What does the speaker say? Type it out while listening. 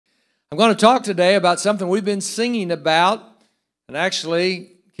I'm going to talk today about something we've been singing about, and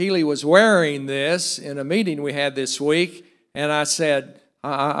actually, Keely was wearing this in a meeting we had this week, and I said,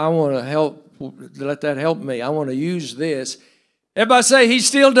 I want to help, let that help me. I want to use this. Everybody say, He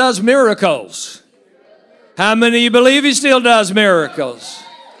still does miracles. How many of you believe He still does miracles?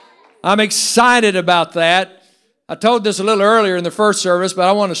 I'm excited about that. I told this a little earlier in the first service, but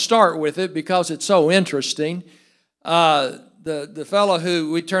I want to start with it because it's so interesting. The fellow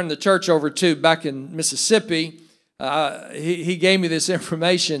who we turned the church over to back in Mississippi, he gave me this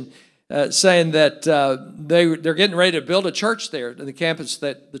information saying that they're getting ready to build a church there in the campus,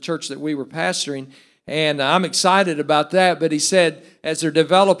 the church that we were pastoring, and I'm excited about that. But he said as they're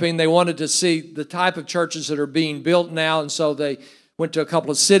developing, they wanted to see the type of churches that are being built now, and so they went to a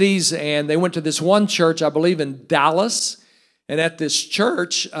couple of cities, and they went to this one church, I believe in Dallas. And at this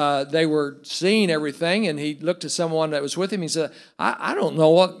church, they were seeing everything, and he looked to someone that was with him. He said, I don't know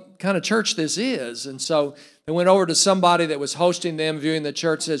what kind of church this is. And so they went over to somebody that was hosting them, viewing the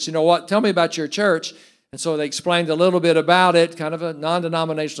church, says, you know what, tell me about your church. And so they explained a little bit about it, kind of a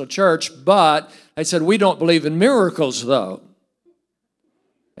non-denominational church, but they said, we don't believe in miracles, though.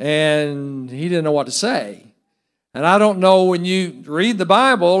 And he didn't know what to say. And I don't know, when you read the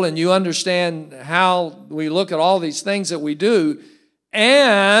Bible and you understand how we look at all these things that we do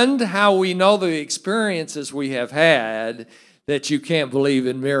and how we know the experiences we have had, that you can't believe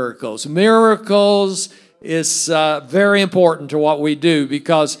in miracles. Miracles is very important to what we do,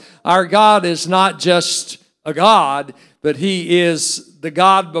 because our God is not just a God, but He is the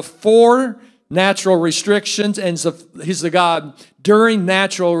God before natural restrictions, and He's the God during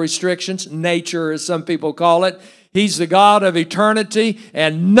natural restrictions, nature as some people call it. He's the God of eternity,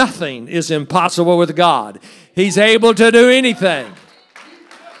 and nothing is impossible with God. He's able to do anything.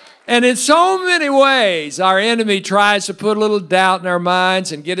 And in so many ways, our enemy tries to put a little doubt in our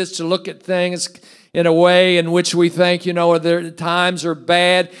minds and get us to look at things in a way in which we think, their times are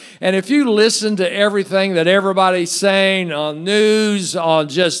bad. And if you listen to everything that everybody's saying on news, on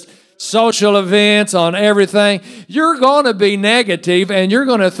just social events, on everything, you're going to be negative, and you're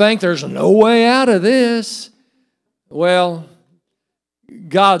going to think there's no way out of this. Well,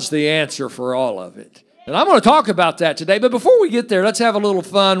 God's the answer for all of it. And I'm going to talk about that today. But before we get there, let's have a little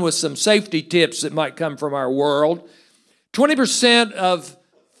fun with some safety tips that might come from our world. 20% of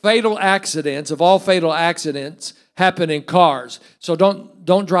all fatal accidents, happen in cars. So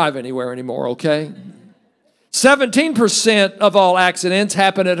don't drive anywhere anymore, okay? 17% of all accidents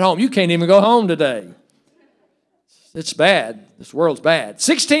happen at home. You can't even go home today. It's bad. This world's bad.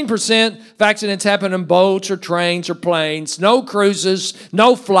 16% of accidents happen in boats or trains or planes. No cruises,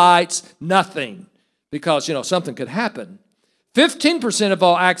 no flights, nothing. Because, something could happen. 15% of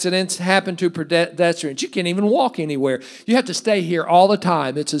all accidents happen to pedestrians. You can't even walk anywhere. You have to stay here all the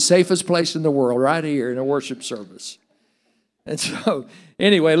time. It's the safest place in the world, right here in a worship service. And so,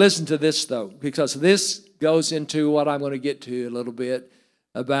 anyway, listen to this, though, because this goes into what I'm going to get to a little bit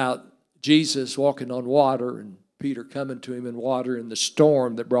about Jesus walking on water and Peter coming to him in water and the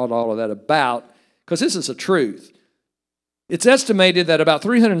storm that brought all of that about, because this is the truth. It's estimated that about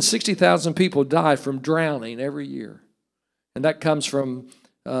 360,000 people die from drowning every year. And that comes from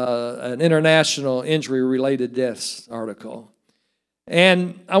an international injury-related deaths article.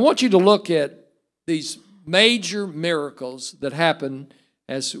 And I want you to look at these major miracles that happen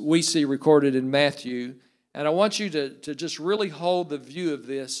as we see recorded in Matthew. And I want you to just really hold the view of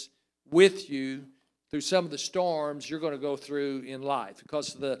this with you through some of the storms you're going to go through in life.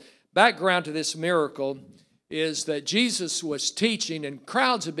 Because the background to this miracle is that Jesus was teaching, and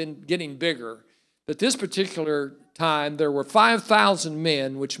crowds have been getting bigger. But this particular time, there were 5,000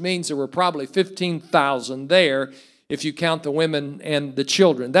 men, which means there were probably 15,000 there if you count the women and the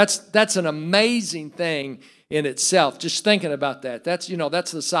children. That's an amazing thing in itself, just thinking about that. That's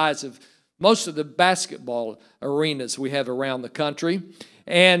the size of most of the basketball arenas we have around the country.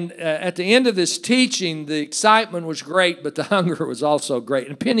 And at the end of this teaching, the excitement was great, but the hunger was also great.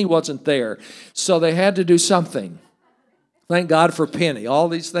 And Penny wasn't there, so they had to do something. Thank God for Penny. All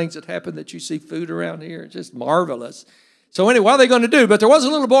these things that happen that you see food around here, just marvelous. So anyway, what are they going to do? But there was a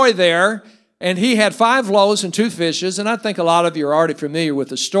little boy there, and he had 5 loaves and 2 fishes, and I think a lot of you are already familiar with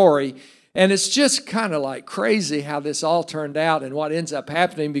the story. And it's just kind of like crazy how this all turned out and what ends up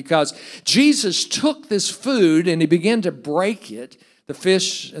happening, because Jesus took this food and He began to break it, the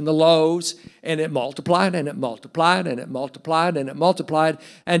fish and the loaves, and it multiplied and it multiplied and it multiplied and it multiplied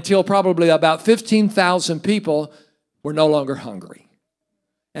until probably about 15,000 people were no longer hungry.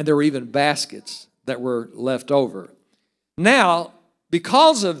 And there were even baskets that were left over. Now,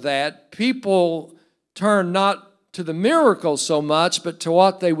 because of that, people turned not to the miracle so much, but to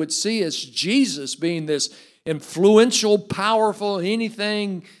what they would see as Jesus being this influential, powerful,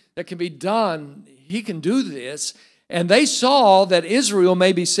 anything that can be done, he can do this. And they saw that Israel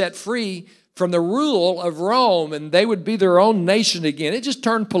may be set free from the rule of Rome, and they would be their own nation again. It just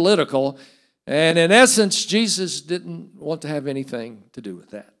turned political. And in essence, Jesus didn't want to have anything to do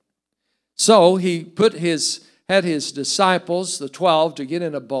with that. So he had his disciples, the 12, to get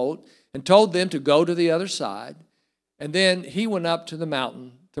in a boat and told them to go to the other side. And then he went up to the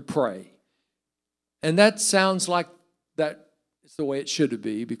mountain to pray. And that sounds like that is the way it should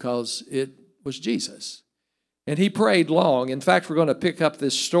be, because it was Jesus. And he prayed long. In fact, we're going to pick up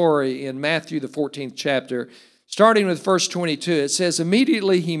this story in Matthew, the 14th chapter, starting with verse 22. It says,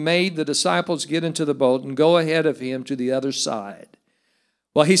 "Immediately he made the disciples get into the boat and go ahead of him to the other side.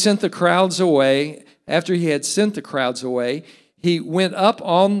 Well, he sent the crowds away. After he had sent the crowds away, he went up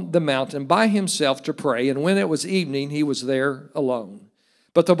on the mountain by himself to pray, and when it was evening, he was there alone.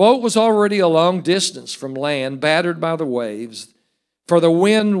 But the boat was already a long distance from land, battered by the waves, for the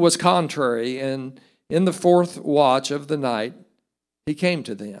wind was contrary, and in the fourth watch of the night, he came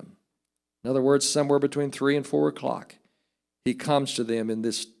to them." In other words, somewhere between 3 and 4 o'clock, he comes to them in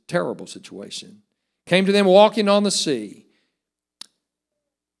this terrible situation. Came to them walking on the sea.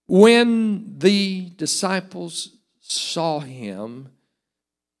 When the disciples saw him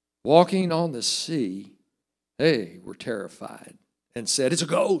walking on the sea, they were terrified and said, "It's a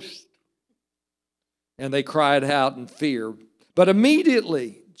ghost." And they cried out in fear. But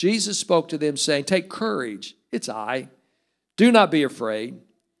immediately Jesus spoke to them, saying, "Take courage, it's I. Do not be afraid."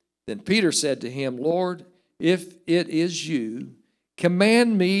 Then Peter said to him, "Lord, if it is you,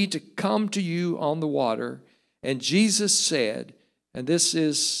 command me to come to you on the water." And Jesus said, and this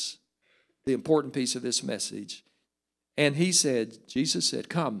is the important piece of this message, and Jesus said,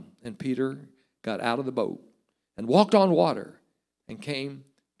 "Come." And Peter got out of the boat and walked on water and came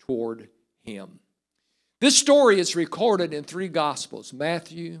toward him. This story is recorded in 3 Gospels,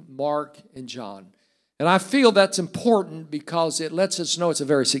 Matthew, Mark, and John. And I feel that's important because it lets us know it's a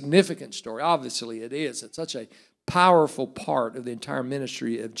very significant story. Obviously it is. It's such a powerful part of the entire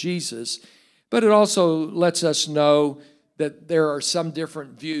ministry of Jesus. But it also lets us know that there are some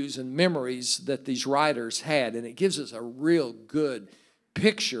different views and memories that these writers had. And it gives us a real good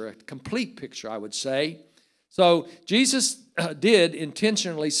picture, a complete picture, I would say. So Jesus did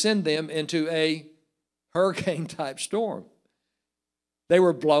intentionally send them into a hurricane-type storm. They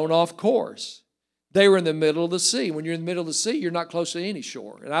were blown off course. They were in the middle of the sea. When you're in the middle of the sea, you're not close to any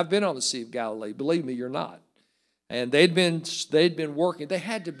shore. And I've been on the Sea of Galilee. Believe me, you're not. And they'd been working. They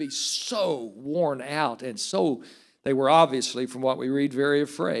had to be so worn out, and so they were obviously, from what we read, very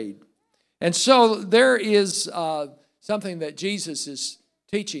afraid. And so there is something that Jesus is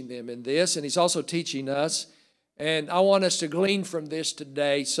teaching them in this, and he's also teaching us. And I want us to glean from this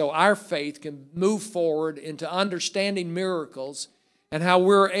today so our faith can move forward into understanding miracles and how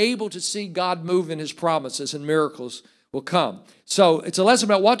we're able to see God move in his promises, and miracles will come. So it's a lesson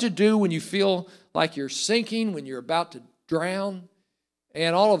about what to do when you feel like you're sinking, when you're about to drown.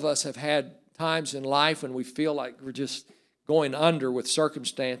 And all of us have had times in life when we feel like we're just going under with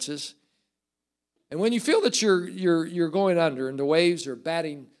circumstances. And when you feel that you're going under and the waves are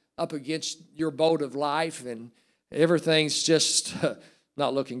batting up against your boat of life and everything's just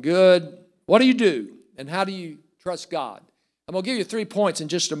not looking good, what do you do? And how do you trust God? I'm going to give you 3 points in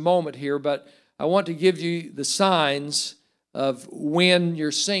just a moment here, but I want to give you the signs of when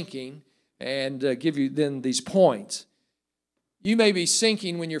you're sinking and give you then these points. You may be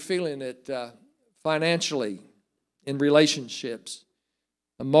sinking when you're feeling it financially, in relationships,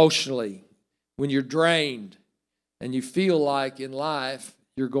 emotionally, when you're drained and you feel like in life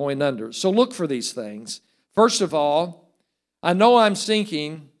you're going under. So look for these things. First of all, I know I'm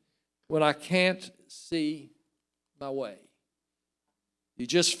sinking when I can't see my way. You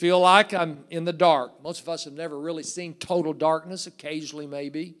just feel like I'm in the dark. Most of us have never really seen total darkness, occasionally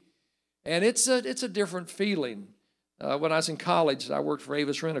maybe. And it's a different feeling. When I was in college, I worked for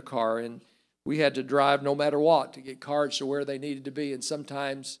Avis Rent-A-Car, and we had to drive no matter what to get cars to where they needed to be. And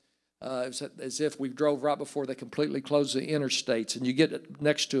sometimes it was as if we drove right before they completely closed the interstates. And you get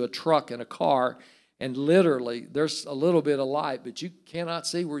next to a truck and a car, and literally there's a little bit of light, but you cannot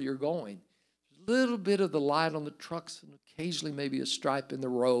see where you're going. A little bit of the light on the trucks and occasionally maybe a stripe in the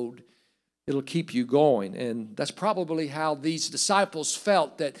road. It'll keep you going. And that's probably how these disciples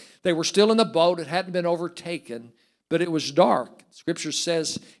felt, that they were still in the boat. It hadn't been overtaken, but it was dark. Scripture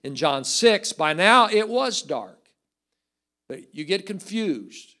says in John 6, by now it was dark. But you get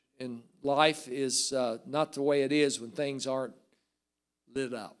confused, and life is not the way it is when things aren't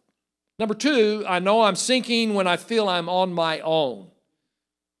lit up. Number two, I know I'm sinking when I feel I'm on my own.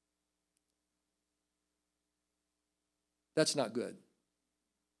 That's not good.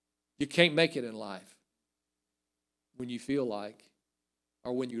 You can't make it in life when you feel like,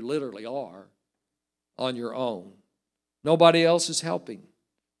 or when you literally are, on your own. Nobody else is helping.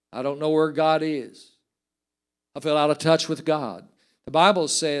 I don't know where God is. I feel out of touch with God. The Bible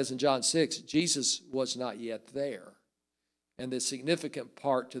says in John 6, Jesus was not yet there. And the significant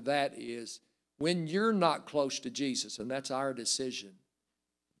part to that is when you're not close to Jesus, and that's our decision,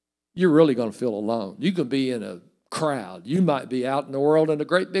 you're really going to feel alone. You can be in a crowd. You might be out in the world in a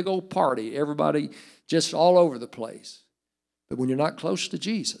great big old party, everybody just all over the place. But when you're not close to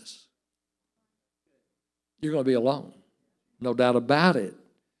Jesus, you're going to be alone. No doubt about it.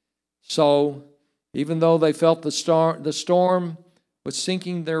 So even though they felt the storm was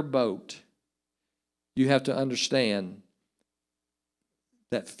sinking their boat, you have to understand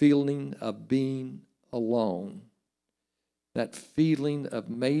that feeling of being alone, that feeling of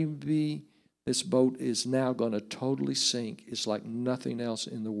maybe this boat is now going to totally sink, is like nothing else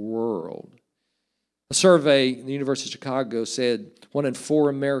in the world. A survey in the University of Chicago said 1 in 4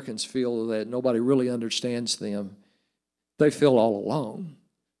 Americans feel that nobody really understands them. They feel all alone.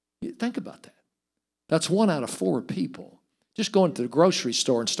 Think about that. That's 1 out of 4 people. Just go into the grocery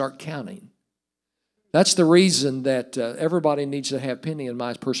store and start counting. That's the reason that everybody needs to have Penny and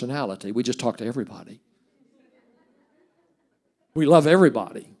my personality. We just talk to everybody. We love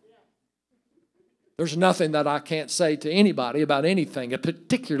everybody. There's nothing that I can't say to anybody about anything,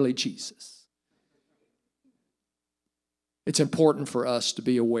 particularly Jesus. It's important for us to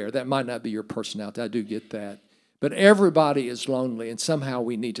be aware. That might not be your personality. I do get that. But everybody is lonely, and somehow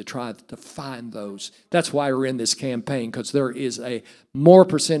we need to try to find those. That's why we're in this campaign, because there is a more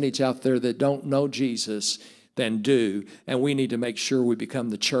percentage out there that don't know Jesus than do, and we need to make sure we become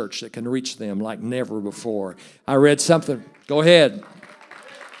the church that can reach them like never before. I read something. Go ahead.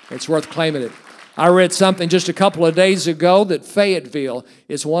 It's worth claiming it. I read something just a couple of days ago that Fayetteville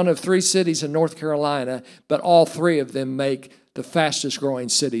is one of 3 cities in North Carolina, but all 3 of them make the fastest growing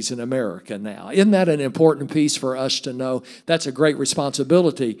cities in America now. Isn't that an important piece for us to know? That's a great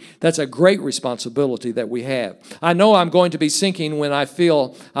responsibility. That's a great responsibility that we have. I know I'm going to be sinking when I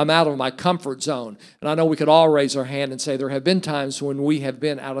feel I'm out of my comfort zone. And I know we could all raise our hand and say there have been times when we have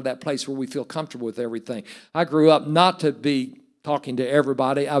been out of that place where we feel comfortable with everything. I grew up not to be talking to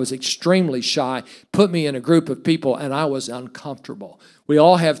everybody. I was extremely shy. Put me in a group of people and I was uncomfortable. We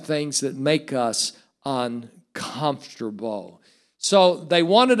all have things that make us uncomfortable. So they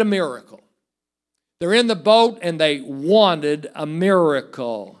wanted a miracle. They're in the boat and they wanted a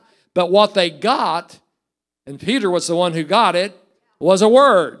miracle. But what they got, and Peter was the one who got it, was a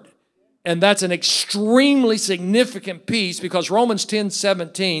word. And that's an extremely significant piece because Romans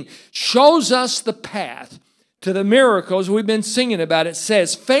 10:17 shows us the path to the miracles we've been singing about. It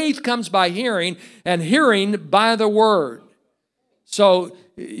says, faith comes by hearing, and hearing by the word. So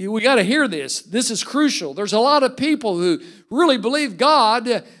we got to hear this. This is crucial. There's a lot of people who really believe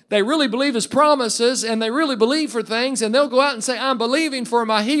God. They really believe His promises, and they really believe for things, and they'll go out and say, I'm believing for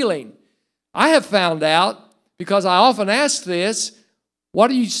my healing. I have found out, because I often ask this,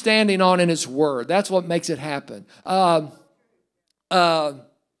 what are you standing on in His word? That's what makes it happen. And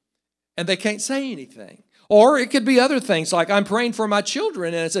they can't say anything. Or it could be other things like I'm praying for my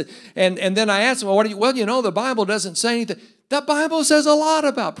children. And then I ask them, well, the Bible doesn't say anything. That Bible says a lot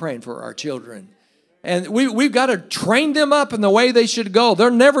about praying for our children. And we've got to train them up in the way they should go. They're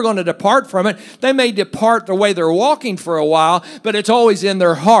never going to depart from it. They may depart the way they're walking for a while, but it's always in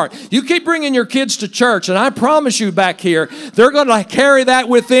their heart. You keep bringing your kids to church, and I promise you back here, they're going to carry that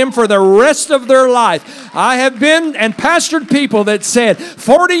with them for the rest of their life. I have been and pastored people that said,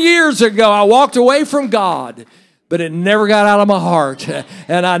 40 years ago, I walked away from God, but it never got out of my heart.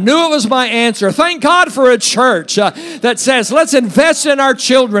 And I knew it was my answer. Thank God for a church that says, let's invest in our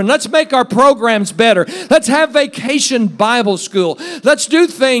children. Let's make our programs better. Let's have vacation Bible school. Let's do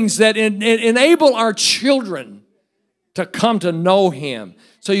things that enable our children to come to know Him.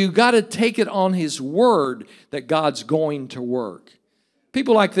 So you've got to take it on His word that God's going to work.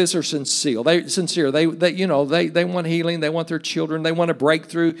 People like this are sincere. They want healing. They want their children. They want a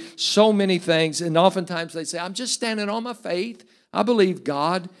breakthrough. So many things. And oftentimes they say, I'm just standing on my faith. I believe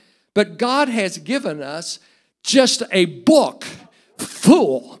God. But God has given us just a book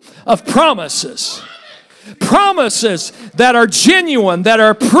full of promises. Promises that are genuine, that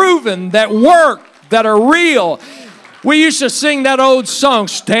are proven, that work, that are real. We used to sing that old song,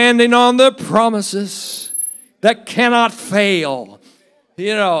 standing on the promises that cannot fail.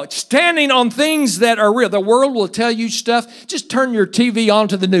 You know, standing on things that are real. The world will tell you stuff. Just turn your TV on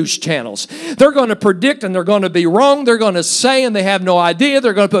to the news channels. They're going to predict and they're going to be wrong. They're going to say and they have no idea.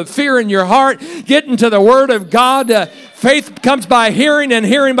 They're going to put fear in your heart. Get into the Word of God. Faith comes by hearing and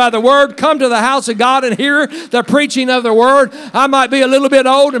hearing by the Word. Come to the house of God and hear the preaching of the Word. I might be a little bit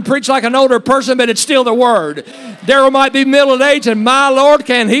old and preach like an older person, but it's still the Word. Daryl might be middle-aged, and my Lord,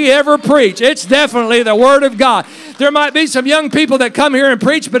 can he ever preach? It's definitely the Word of God. There might be some young people that come here and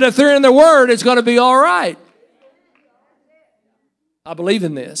preach, but if they're in the Word, it's going to be all right. I believe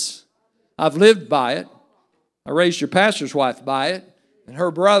in this. I've lived by it. I raised your pastor's wife by it, and her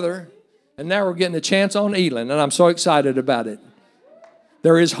brother. And now we're getting a chance on Elin, and I'm so excited about it.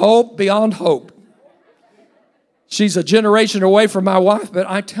 There is hope beyond hope. She's a generation away from my wife, but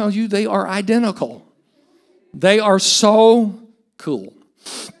I tell you, they are identical. They are so cool.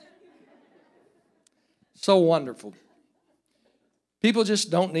 So wonderful. People just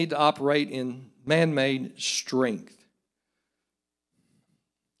don't need to operate in man-made strength.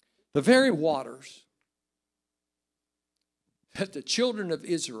 The very waters that the children of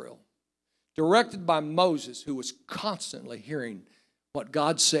Israel, directed by Moses, who was constantly hearing what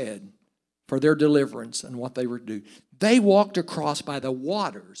God said for their deliverance and what they were to do. They walked across by the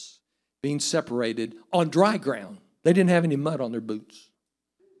waters being separated on dry ground. They didn't have any mud on their boots.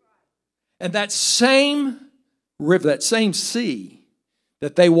 And that same river, that same sea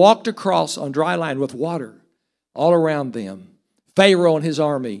that they walked across on dry land with water all around them, Pharaoh and his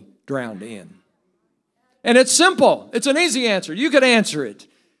army drowned in. And it's simple. It's an easy answer. You could answer it.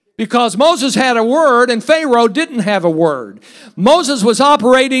 Because Moses had a word and Pharaoh didn't have a word. Moses was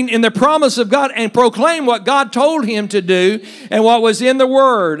operating in the promise of God and proclaimed what God told him to do and what was in the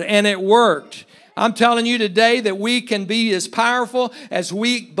word, and it worked. I'm telling you today that we can be as powerful as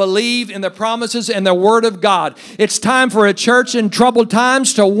we believe in the promises and the Word of God. It's time for a church in troubled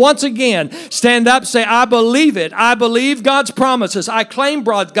times to once again stand up, say, I believe it. I believe God's promises. I claim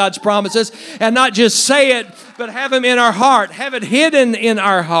God's promises, and not just say it, but have them in our heart. Have it hidden in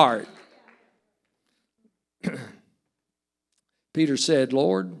our heart. Peter said,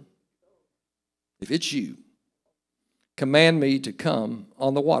 Lord, if it's you, command me to come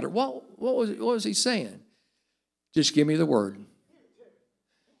on the water. What was he saying? Just give me the word.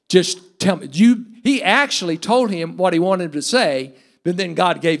 Just tell me. He actually told him what he wanted him to say, but then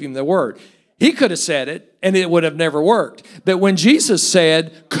God gave him the word. He could have said it, and it would have never worked. But when Jesus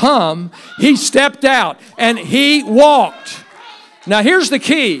said, come, he stepped out, and he walked. Now, here's the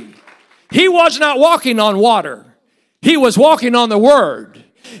key. He was not walking on water. He was walking on the word.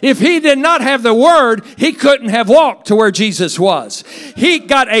 If he did not have the word, he couldn't have walked to where Jesus was. He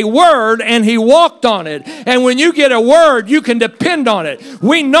got a word and he walked on it. And when you get a word, you can depend on it.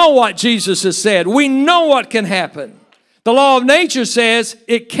 We know what Jesus has said. We know what can happen. The law of nature says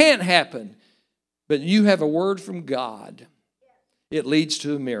it can't happen. But you have a word from God. It leads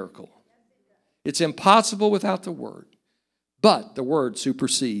to a miracle. It's impossible without the word. But the word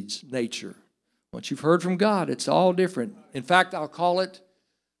supersedes nature. Once you've heard from God, it's all different. In fact, I'll call it,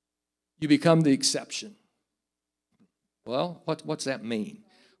 you become the exception. Well, what's that mean?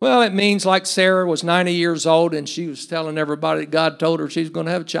 Well, it means like Sarah was 90 years old and she was telling everybody that God told her she's going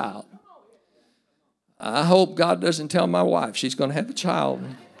to have a child. I hope God doesn't tell my wife she's going to have a child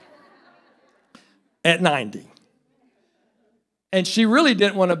at 90. And she really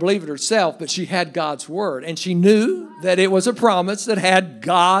didn't want to believe it herself, but she had God's word. And she knew that it was a promise that had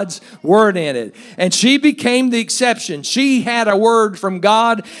God's word in it. And she became the exception. She had a word from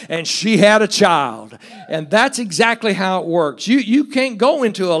God, and she had a child. And that's exactly how it works. You can't go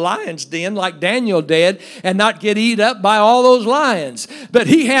into a lion's den like Daniel did and not get eaten up by all those lions. But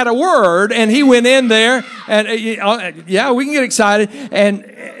he had a word, and he went in there. And yeah, we can get excited.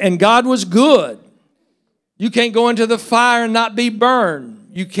 And God was good. You can't go into the fire and not be burned.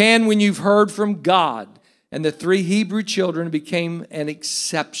 You can when you've heard from God. And the 3 Hebrew children became an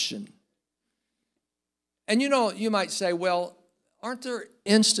exception. And you might say, well, aren't there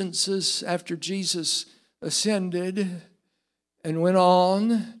instances after Jesus ascended and went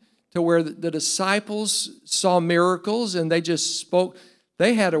on to where the disciples saw miracles and they just spoke?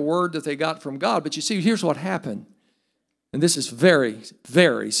 They had a word that they got from God. But you see, here's what happened. And this is very,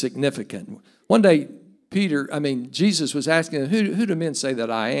 very significant. One day, Jesus was asking, who do men say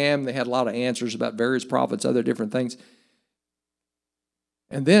that I am? They had a lot of answers about various prophets, other different things.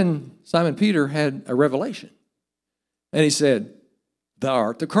 And then Simon Peter had a revelation. And he said, thou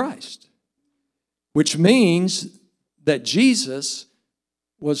art the Christ. Which means that Jesus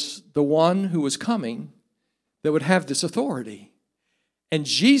was the one who was coming that would have this authority. And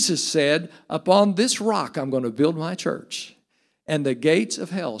Jesus said, upon this rock I'm going to build my church. and the gates of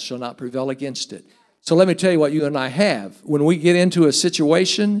hell shall not prevail against it. So let me tell you what you and I have. When we get into a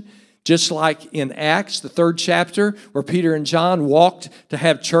situation, just like in Acts, the 3rd chapter, where Peter and John walked to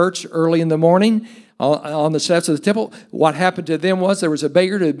have church early in the morning on the steps of the temple, what happened to them was there was a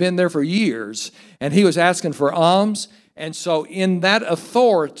beggar who had been there for years, and he was asking for alms. And so in that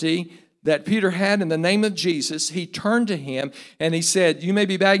authority that Peter had in the name of Jesus, he turned to him and he said, you may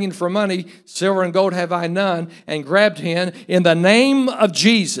be begging for money, silver and gold have I none, and grabbed him in the name of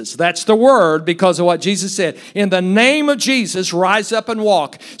Jesus. That's the word because of what Jesus said. In the name of Jesus, rise up and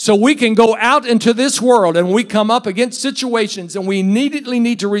walk. So we can go out into this world and we come up against situations and we immediately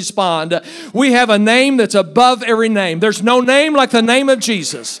need to respond. We have a name that's above every name. There's no name like the name of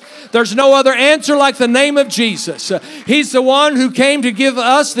Jesus. There's no other answer like the name of Jesus. He's the one who came to give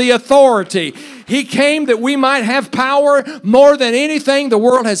us the authority. He came that we might have power more than anything the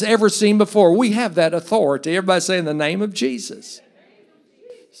world has ever seen before. We have that authority. Everybody say in the name of Jesus.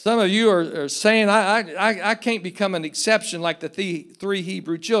 Some of you are saying, I can't become an exception like the 3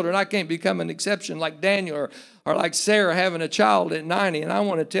 Hebrew children. I can't become an exception like Daniel or like Sarah having a child at 90. And I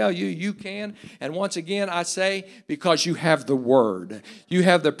want to tell you, you can. And once again, I say, because you have the word. You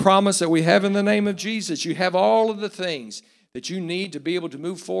have the promise that we have in the name of Jesus. You have all of the things that you need to be able to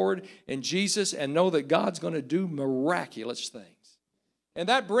move forward in Jesus and know that God's going to do miraculous things. And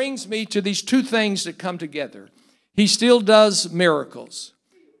that brings me to these 2 things that come together. He still does miracles.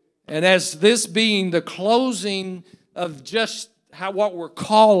 And as this being the closing of just what we're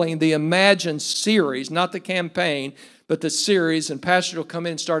calling the Imagine series, not the campaign, but the series, and Pastor will come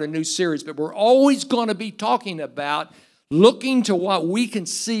in and start a new series, but we're always going to be talking about looking to what we can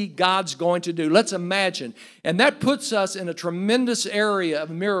see God's going to do. Let's imagine. And that puts us in a tremendous area of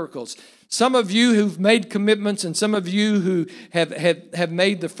miracles. Some of you who've made commitments and some of you who have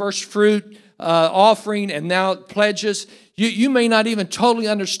made the first fruit offering and now pledges, you may not even totally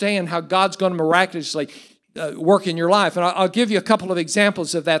understand how God's going to miraculously work in your life. And I'll give you a couple of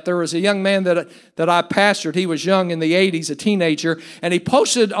examples of that. There was a young man that I pastored. He was young in the 80s, a teenager, and he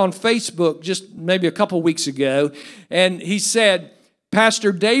posted on Facebook just maybe a couple weeks ago, and he said,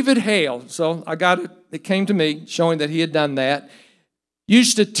 Pastor David Hale, so I got it came to me showing that he had done that,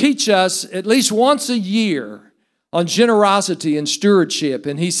 used to teach us at least once a year on generosity and stewardship.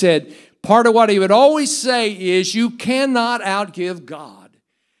 And he said, part of what he would always say is, you cannot outgive God.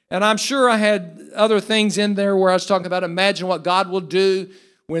 And I'm sure I had other things in there where I was talking about imagine what God will do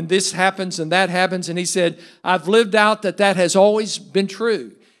when this happens and that happens. And he said, I've lived out that has always been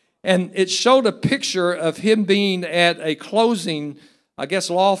true. And it showed a picture of him being at a closing, I guess,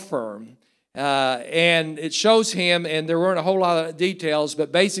 law firm. And it shows him, and there weren't a whole lot of details,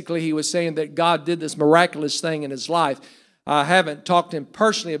 but basically he was saying that God did this miraculous thing in his life. I haven't talked to him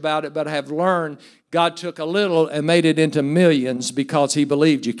personally about it, but I have learned God took a little and made it into millions because he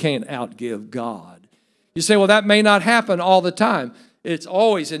believed you can't outgive God. You say, well, that may not happen all the time. It's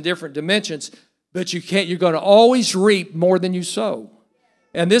always in different dimensions, but you're going to always reap more than you sow.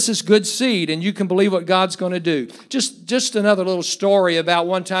 And this is good seed, and you can believe what God's going to do. Just another little story about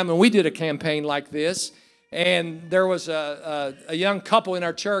one time when we did a campaign like this, and there was a young couple in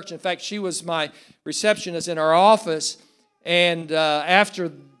our church. In fact, she was my receptionist in our office, and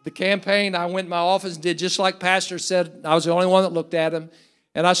after the campaign, I went in my office and did just like Pastor said. I was the only one that looked at them.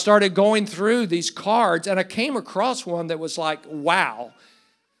 And I started going through these cards, and I came across one that was like, wow,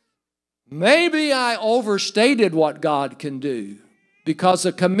 maybe I overstated what God can do, because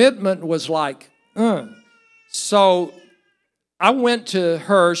the commitment was like, So I went to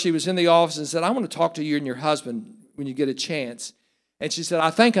her. She was in the office and said, I want to talk to you and your husband when you get a chance. And she said,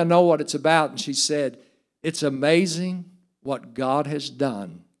 I think I know what it's about. And she said, it's amazing what God has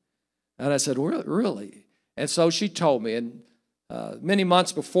done. And I said, really? And so she told me. And many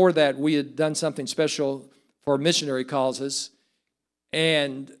months before that, we had done something special for missionary causes.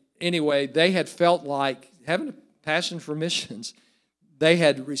 And anyway, they had felt like having a passion for missions. They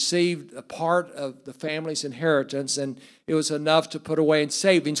had received a part of the family's inheritance, and it was enough to put away in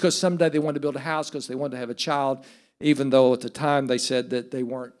savings because someday they wanted to build a house because they wanted to have a child, even though at the time they said that they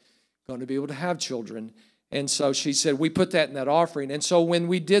weren't going to be able to have children. And so she said, we put that in that offering. And so when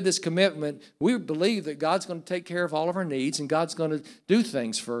we did this commitment, we believe that God's going to take care of all of our needs and God's going to do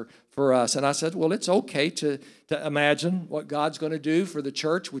things for us. And I said, well, it's okay to imagine what God's going to do for the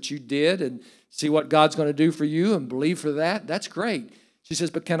church, which you did, and see what God's going to do for you and believe for that. That's great. She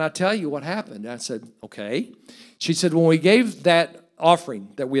says, but can I tell you what happened? I said, okay. She said, when we gave that offering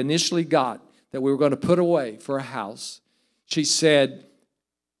that we initially got, that we were going to put away for a house, she said,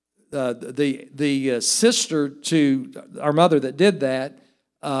 the sister to our mother that did that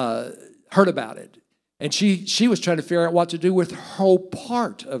heard about it. And she was trying to figure out what to do with her whole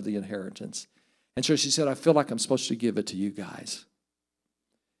part of the inheritance. And so she said, I feel like I'm supposed to give it to you guys.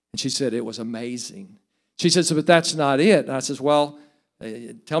 And she said, it was amazing. She said, so, but that's not it. And I says, well,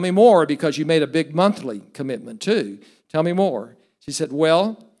 tell me more, because you made a big monthly commitment too. Tell me more. She said,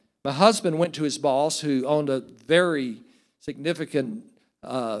 well, my husband went to his boss, who owned a very significant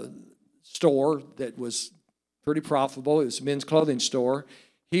store that was pretty profitable. It was a men's clothing store.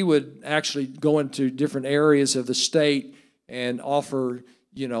 He would actually go into different areas of the state and offer,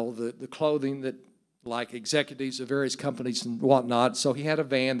 the clothing that, like executives of various companies and whatnot. So he had a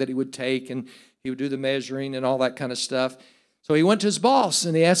van that he would take, and he would do the measuring and all that kind of stuff. So he went to his boss,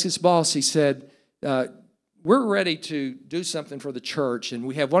 and he asked his boss, he said, we're ready to do something for the church, and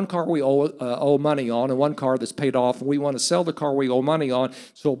we have one car we owe money on and one car that's paid off, and we want to sell the car we owe money on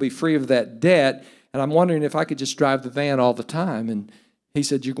so we'll be free of that debt, and I'm wondering if I could just drive the van all the time. And he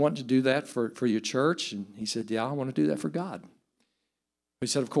said, you want to do that for your church? And he said, yeah, I want to do that for God. He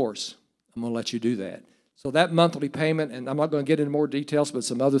said, of course, I'm going to let you do that. So that monthly payment, and I'm not going to get into more details, but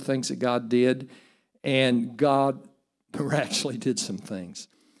some other things that God did, and God miraculously did some things.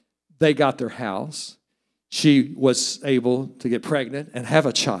 They got their house. She was able to get pregnant and have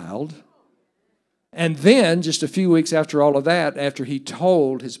a child. And then, just a few weeks after all of that, after he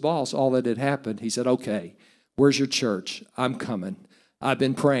told his boss all that had happened, he said, okay, where's your church? I'm coming. I've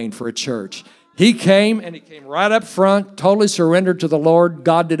been praying for a church. He came, and he came right up front, totally surrendered to the Lord.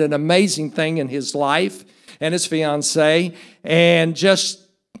 God did an amazing thing in his life and his fiancée, and just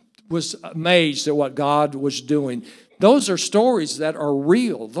was amazed at what God was doing. Those are stories that are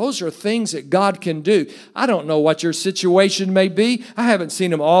real. Those are things that God can do. I don't know what your situation may be. I haven't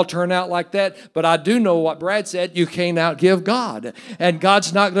seen them all turn out like that, but I do know what Brad said. You can't outgive God, and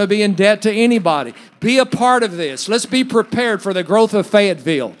God's not going to be in debt to anybody. Be a part of this. Let's be prepared for the growth of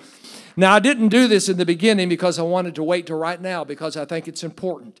Fayetteville. Now, I didn't do this in the beginning because I wanted to wait till right now, because I think it's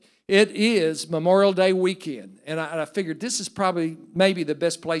important. It is Memorial Day weekend, and I figured this is probably maybe the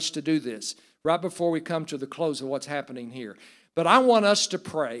best place to do this, right before we come to the close of what's happening here. But I want us to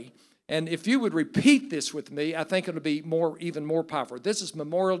pray, and if you would repeat this with me, I think it'll be even more powerful. This is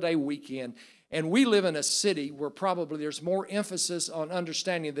Memorial Day weekend, and we live in a city where probably there's more emphasis on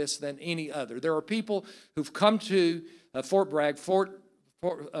understanding this than any other. There are people who've come to Fort Bragg, Fort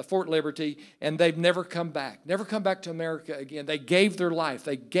Liberty, and they've never come back to America again. They gave their life.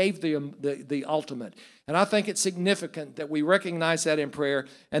 They gave the ultimate. And I think it's significant that we recognize that in prayer,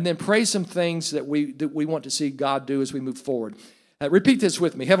 and then pray some things that we want to see God do as we move forward. Repeat this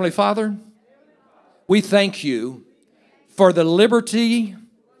with me. Heavenly Father, we thank you for the liberty,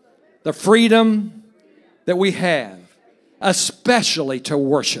 the freedom that we have, especially to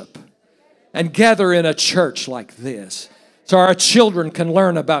worship and gather in a church like this, so our children can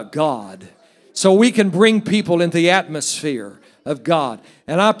learn about God, so we can bring people into the atmosphere of God.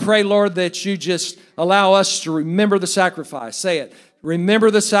 And I pray, Lord, that you just allow us to remember the sacrifice. Say it.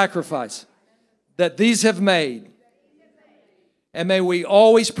 Remember the sacrifice that these have made. And may we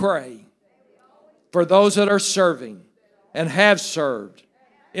always pray for those that are serving and have served.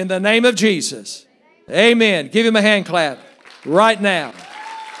 In the name of Jesus. Amen. Give him a hand clap right now.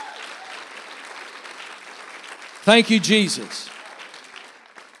 Thank you, Jesus.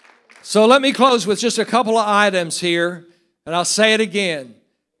 So let me close with just a couple of items here, and I'll say it again.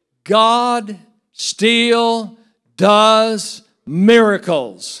 God still does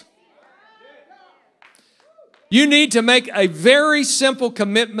miracles. You need to make a very simple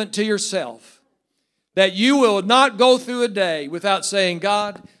commitment to yourself that you will not go through a day without saying,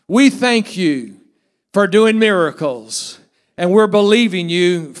 God, we thank you for doing miracles, and we're believing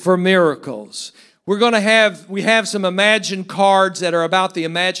you for miracles. We have some Imagine cards that are about the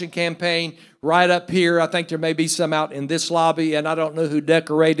Imagine campaign right up here. I think there may be some out in this lobby, and I don't know who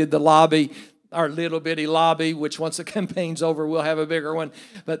decorated the lobby, our little bitty lobby, which once the campaign's over, we'll have a bigger one.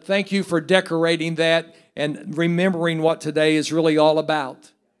 But thank you for decorating that and remembering what today is really all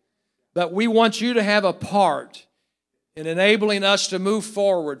about. But we want you to have a part in enabling us to move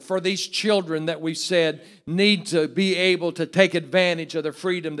forward for these children that we said need to be able to take advantage of the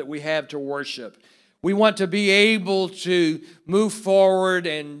freedom that we have to worship. We want to be able to move forward,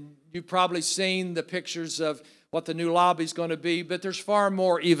 and you've probably seen the pictures of what the new lobby is going to be, but there's far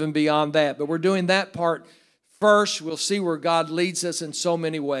more even beyond that. But we're doing that part first. We'll see where God leads us in so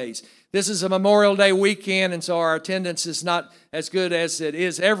many ways. This is a Memorial Day weekend, and so our attendance is not as good as it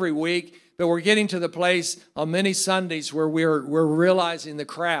is every week, but we're getting to the place on many Sundays where we're realizing the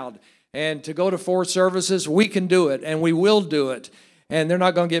crowd. And to go to 4 services, we can do it, and we will do it. And they're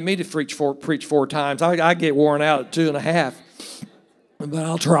not going to get me to preach 4 times. I get worn out at 2.5, but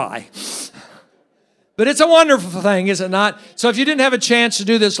I'll try. But it's a wonderful thing, is it not? So if you didn't have a chance to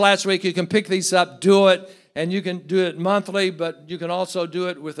do this last week, you can pick these up, do it, and you can do it monthly, but you can also do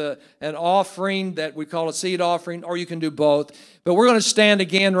it with an offering that we call a seed offering, or you can do both. But we're going to stand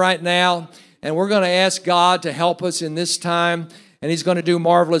again right now, and we're going to ask God to help us in this time, and He's going to do a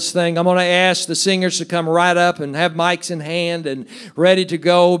marvelous thing. I'm going to ask the singers to come right up and have mics in hand and ready to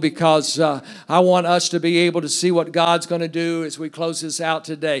go, because I want us to be able to see what God's going to do as we close this out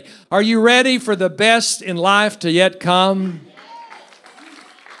today. Are you ready for the best in life to yet come?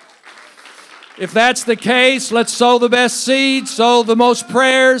 If that's the case, let's sow the best seed, sow the most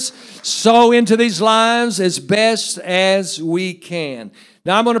prayers, sow into these lives as best as we can.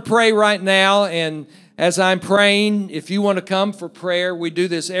 Now, I'm going to pray right now, and as I'm praying, if you want to come for prayer, we do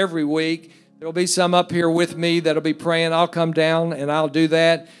this every week. There'll be some up here with me that'll be praying. I'll come down and I'll do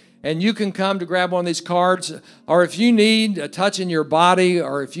that. And you can come to grab one of these cards. Or if you need a touch in your body,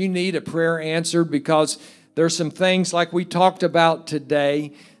 or if you need a prayer answered, because there's some things like we talked about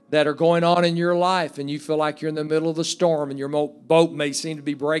today that are going on in your life, and you feel like you're in the middle of the storm and your boat may seem to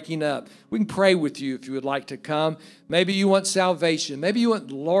be breaking up. We can pray with you if you would like to come. Maybe you want salvation. Maybe you want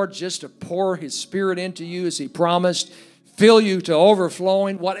the Lord just to pour His Spirit into you as He promised, fill you to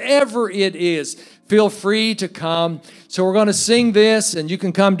overflowing. Whatever it is, feel free to come. So we're going to sing this, and you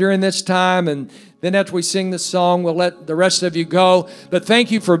can come during this time, and then after we sing this song, we'll let the rest of you go. But thank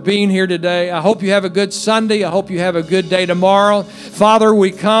you for being here today. I hope you have a good Sunday. I hope you have a good day tomorrow. Father,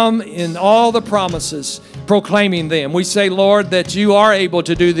 we come in all the promises, proclaiming them. We say, Lord, that you are able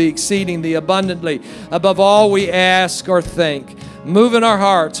to do the exceeding, the abundantly, above all we ask or think. Move in our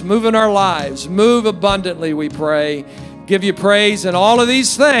hearts, move in our lives, move abundantly, we pray. Give you praise in all of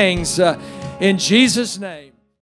these things in Jesus' name.